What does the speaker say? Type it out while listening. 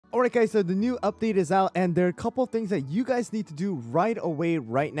Alright guys, so the new update is out and there are a couple of things that you guys need to do right away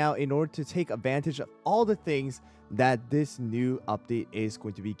right now in order to take advantage of all the things that this new update is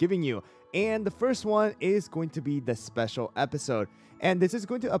going to be giving you. And the first one is going to be the special episode. And this is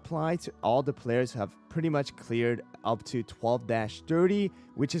going to apply to all the players who have pretty much cleared up to 12-30,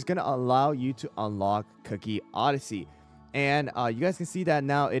 which is going to allow you to unlock Cookie Odyssey. And you guys can see that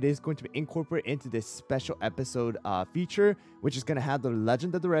now it is going to be incorporated into this special episode feature, which is going to have the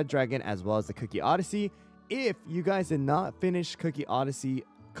Legend of the Red Dragon as well as the Cookie Odyssey. If you guys did not finish Cookie Odyssey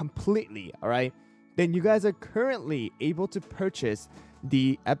completely, all right, then you guys are currently able to purchase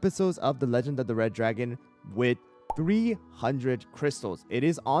the episodes of the Legend of the Red Dragon with 300 crystals. It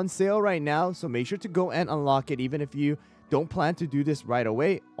is on sale right now, so make sure to go and unlock it even if you don't plan to do this right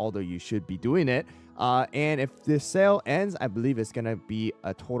away, although you should be doing it. And if the sale ends, I believe it's going to be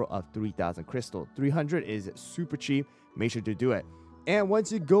a total of 3,000 crystal. 300 is super cheap. Make sure to do it. And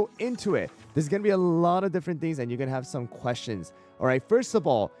once you go into it, there's going to be a lot of different things and you're going to have some questions. All right, first of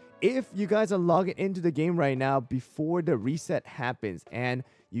all, if you guys are logging into the game right now before the reset happens and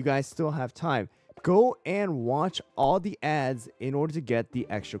you guys still have time, go and watch all the ads in order to get the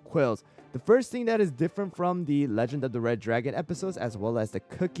extra quills. The first thing that is different from the Legend of the Red Dragon episodes as well as the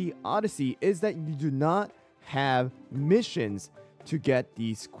Cookie Odyssey is that you do not have missions to get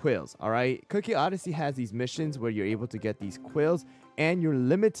these quills. All right, Cookie Odyssey has these missions where you're able to get these quills and you're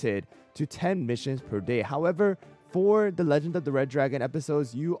limited to 10 missions per day. However, for the Legend of the Red Dragon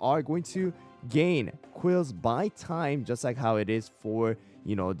episodes, you are going to gain quills by time, just like how it is for,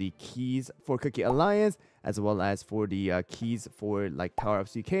 you know, the keys for Cookie Alliance as well as for the keys for like Tower of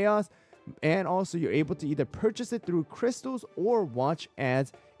Sea Chaos. And also you're able to either purchase it through crystals or watch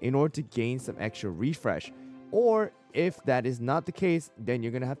ads in order to gain some extra refresh. Or if that is not the case, then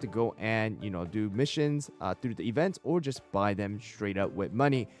you're gonna have to go and, you know, do missions through the events or just buy them straight up with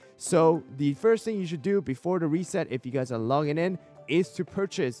money. So the first thing you should do before the reset, if you guys are logging in, is to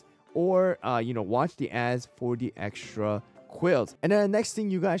purchase or you know, watch the ads for the extra quills. And then the next thing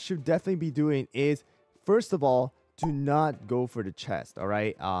you guys should definitely be doing is, first of all, do not go for the chest. All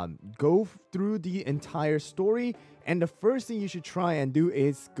right, go through the entire story, and the first thing you should try and do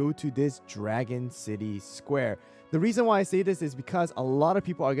is go to this Dragon City Square. The reason why I say this is because a lot of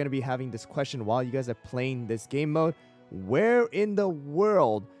people are going to be having this question while you guys are playing this game mode: where in the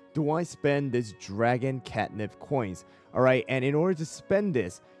world do I spend this dragon catnip coins? All right, and in order to spend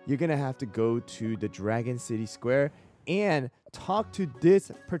this, you're gonna have to go to the Dragon City Square and talk to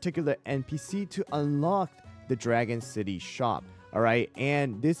this particular NPC to unlock the Dragon City shop. All right,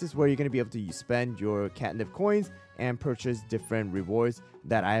 and this is where you're going to be able to spend your catnip coins and purchase different rewards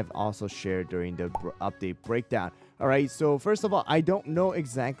that I have also shared during the update breakdown. All right, so first of all, I don't know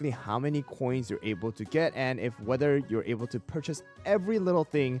exactly how many coins you're able to get and if whether you're able to purchase every little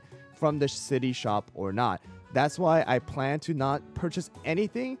thing from the city shop or not. That's why I plan to not purchase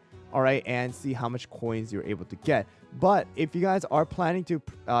anything, all right, and see how much coins you're able to get. But if you guys are planning to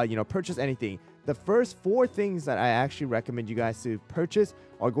you know, purchase anything, the first 4 things that I actually recommend you guys to purchase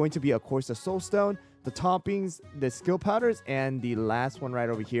are going to be, of course, the Soul Stone, the toppings, the skill powders, and the last one right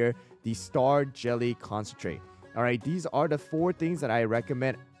over here, the Star Jelly Concentrate. All right, these are the 4 things that I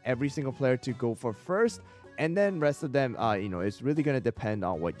recommend every single player to go for first. And then rest of them, you know, it's really going to depend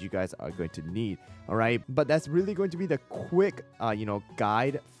on what you guys are going to need. All right, but that's really going to be the quick, you know,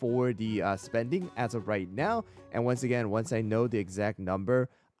 guide for the spending as of right now. And once again, once I know the exact number,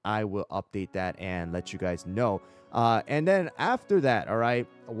 I will update that and let you guys know. And then after that, all right,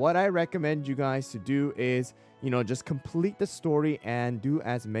 what I recommend you guys to do is, you know, just complete the story and do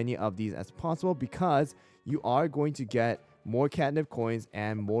as many of these as possible, because you are going to get more catnip coins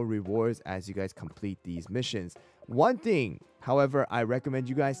and more rewards as you guys complete these missions. One thing, however, I recommend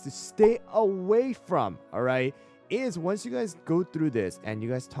you guys to stay away from, all right, is once you guys go through this and you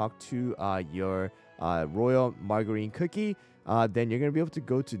guys talk to your Royal Margarine Cookie, then you're going to be able to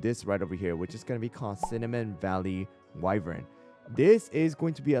go to this right over here, which is going to be called Cinnamon Valley Wyvern. This is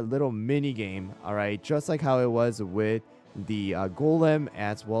going to be a little mini game, all right, just like how it was with the golem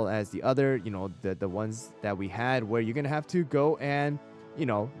as well as the other, you know, the ones that we had, where you're going to have to go and, you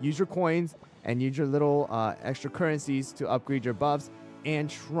know, use your coins and use your little extra currencies to upgrade your buffs and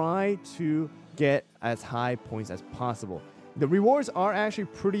try to get as high points as possible. The rewards are actually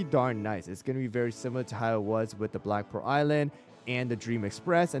pretty darn nice. It's going to be very similar to how it was with the Black Pearl Island and the Dream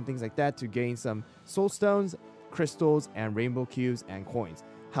Express and things like that, to gain some soul stones, crystals, and rainbow cubes and coins.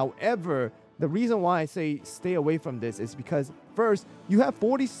 However, the reason why I say stay away from this is because, first, you have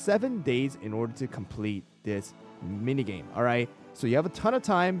 47 days in order to complete this minigame, all right? So you have a ton of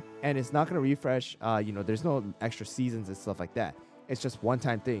time, and it's not going to refresh. You know, there's no extra seasons and stuff like that. It's just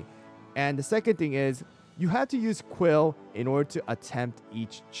one-time thing. And the second thing is you have to use Quill in order to attempt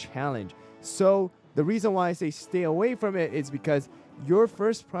each challenge. So the reason why I say stay away from it is because your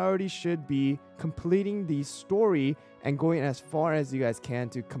first priority should be completing the story and going as far as you guys can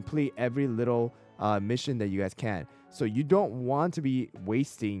to complete every little mission that you guys can. So you don't want to be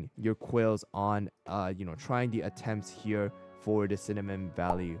wasting your quills on trying the attempts here for the Cinnamon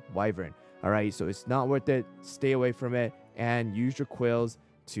Valley Wyvern. All right, so it's not worth it. Stay away from it and use your quills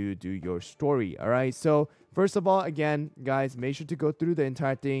to do your story. All right, so first of all, again, guys, make sure to go through the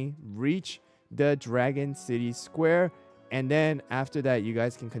entire thing, reach the Dragon City Square, and then after that, you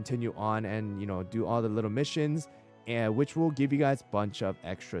guys can continue on and do all the little missions, and which will give you guys a bunch of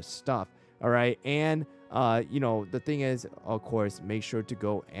extra stuff. All right, and the thing is, of course, make sure to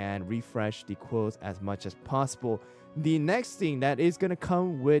go and refresh the quills as much as possible. The next thing that is going to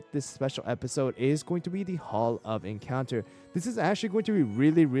come with this special episode is going to be the Hall of Encounter. This is actually going to be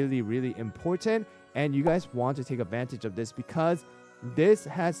really, really, really important, and you guys want to take advantage of this because this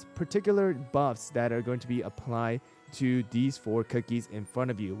has particular buffs that are going to be applied to these 4 cookies in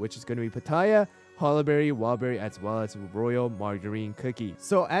front of you, which is going to be Pitaya, Hollowberry, Wildberry, as well as Royal Margarine Cookie.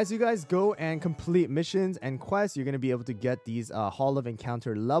 So as you guys go and complete missions and quests, you're going to be able to get these Hall of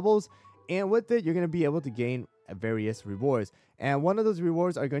Encounter levels, and with it, you're going to be able to gain various rewards. And one of those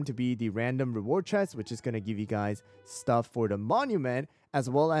rewards are going to be the random reward chest, which is going to give you guys stuff for the monument, as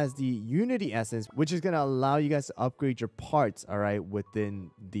well as the Unity Essence, which is going to allow you guys to upgrade your parts, all right, within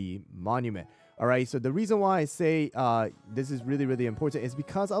the monument. All right, so the reason why I say this is really, really important is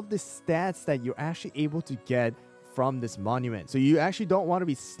because of the stats that you're actually able to get from this monument. So you actually don't want to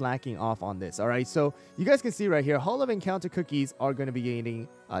be slacking off on this. All right, so you guys can see right here, Hall of Encounter cookies are going to be gaining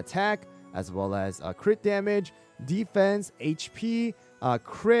attack, as well as crit damage, defense, HP,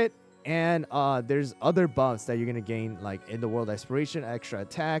 crit, and there's other buffs that you're going to gain, like in the World Exploration, extra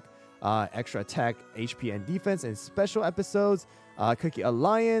attack, HP, and defense in special episodes, Cookie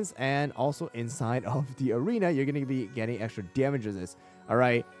Alliance, and also inside of the arena, you're going to be getting extra damages. All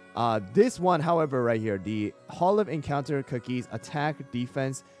right, this one, however, right here, the Hall of Encounter cookies, attack,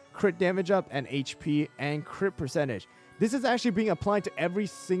 defense, crit damage up, and HP, and crit percentage. This is actually being applied to every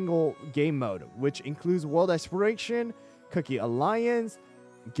single game mode, which includes World Exploration, Cookie Alliance,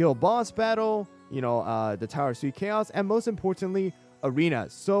 Guild Boss Battle, the Tower of Sweet Chaos, and most importantly, Arena.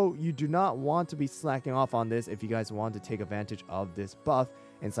 So you do not want to be slacking off on this if you guys want to take advantage of this buff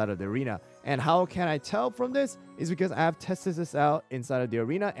inside of the arena. And how can I tell from this is because I have tested this out inside of the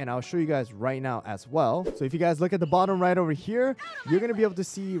arena, and I'll show you guys right now as well. So if you guys look at the bottom right over here, you're going to be able to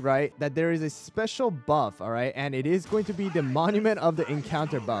see, right, that there is a special buff, all right, and it is going to be the Monument of the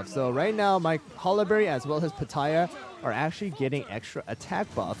Encounter buff. So right now, my Hollowberry as well as Pitaya are actually getting extra attack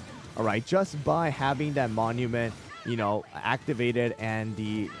buff, all right, just by having that monument activated and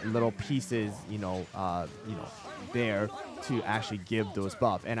the little pieces there to actually give those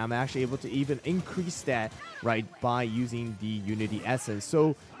buff. And I'm actually able to even increase that, right, by using the Unity Essence.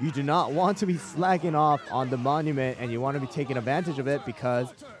 So you do not want to be slacking off on the monument, and you want to be taking advantage of it,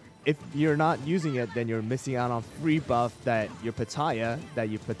 because if you're not using it, then you're missing out on free buff that your Pitaya that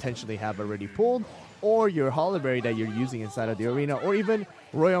you potentially have already pulled, or your Hollowberry that you're using inside of the arena, or even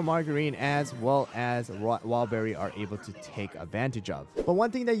Royal Margarine as well as Wildberry are able to take advantage of. But one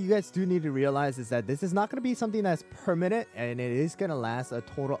thing that you guys do need to realize is that this is not going to be something that's permanent, and it is going to last a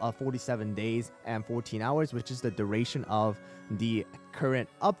total of 47 days and 14 hours, which is the duration of the current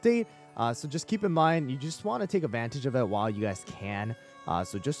update. So just keep in mind, you just want to take advantage of it while you guys can.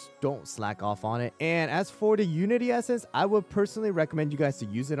 So just don't slack off on it. And as for the Unity Essence, I would personally recommend you guys to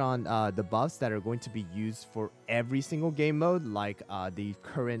use it on the buffs that are going to be used for every single game mode, like the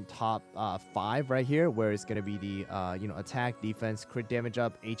current top 5 right here, where it's going to be the attack, defense, crit damage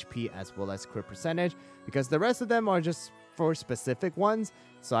up, HP, as well as crit percentage, because the rest of them are just for specific ones.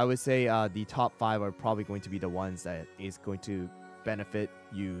 So I would say the top 5 are probably going to be the ones that is going to benefit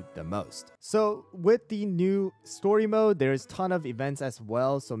you the most. So with the new story mode, there's a ton of events as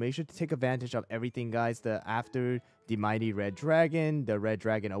well, so make sure to take advantage of everything, guys. After the Mighty Red Dragon, the Red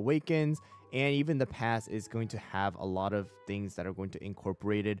Dragon Awakens, and even the past is going to have a lot of things that are going to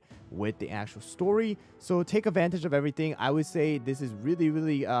incorporated with the actual story. So take advantage of everything. I would say this is really,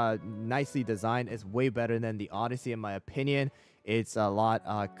 really nicely designed. It's way better than the Odyssey in my opinion. It's a lot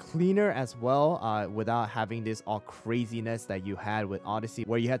cleaner as well, without having this all craziness that you had with Odyssey,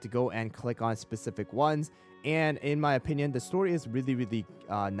 where you had to go and click on specific ones And in my opinion, the story is really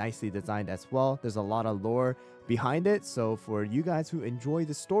nicely designed as well. There's a lot of lore behind it, so for you guys who enjoy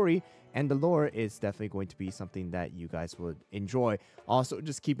the story and the lore, is definitely going to be something that you guys would enjoy. Also,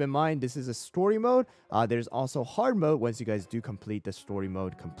 just keep in mind, this is a story mode. There's also hard mode once you guys do complete the story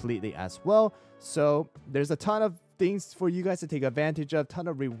mode completely as well. So there's a ton of things for you guys to take advantage of, ton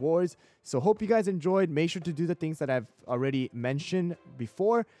of rewards. So hope you guys enjoyed. Make sure to do the things that I've already mentioned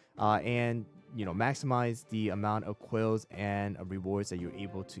before, and maximize the amount of quills and rewards that you're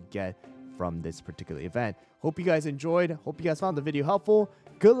able to get from this particular event. Hope you guys enjoyed. Hope you guys found the video helpful.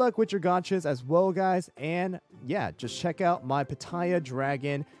 Good luck with your gachas as well, guys. And yeah, just check out my Pattaya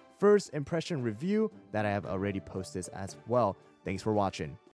Dragon first impression review that I have already posted as well. Thanks for watching.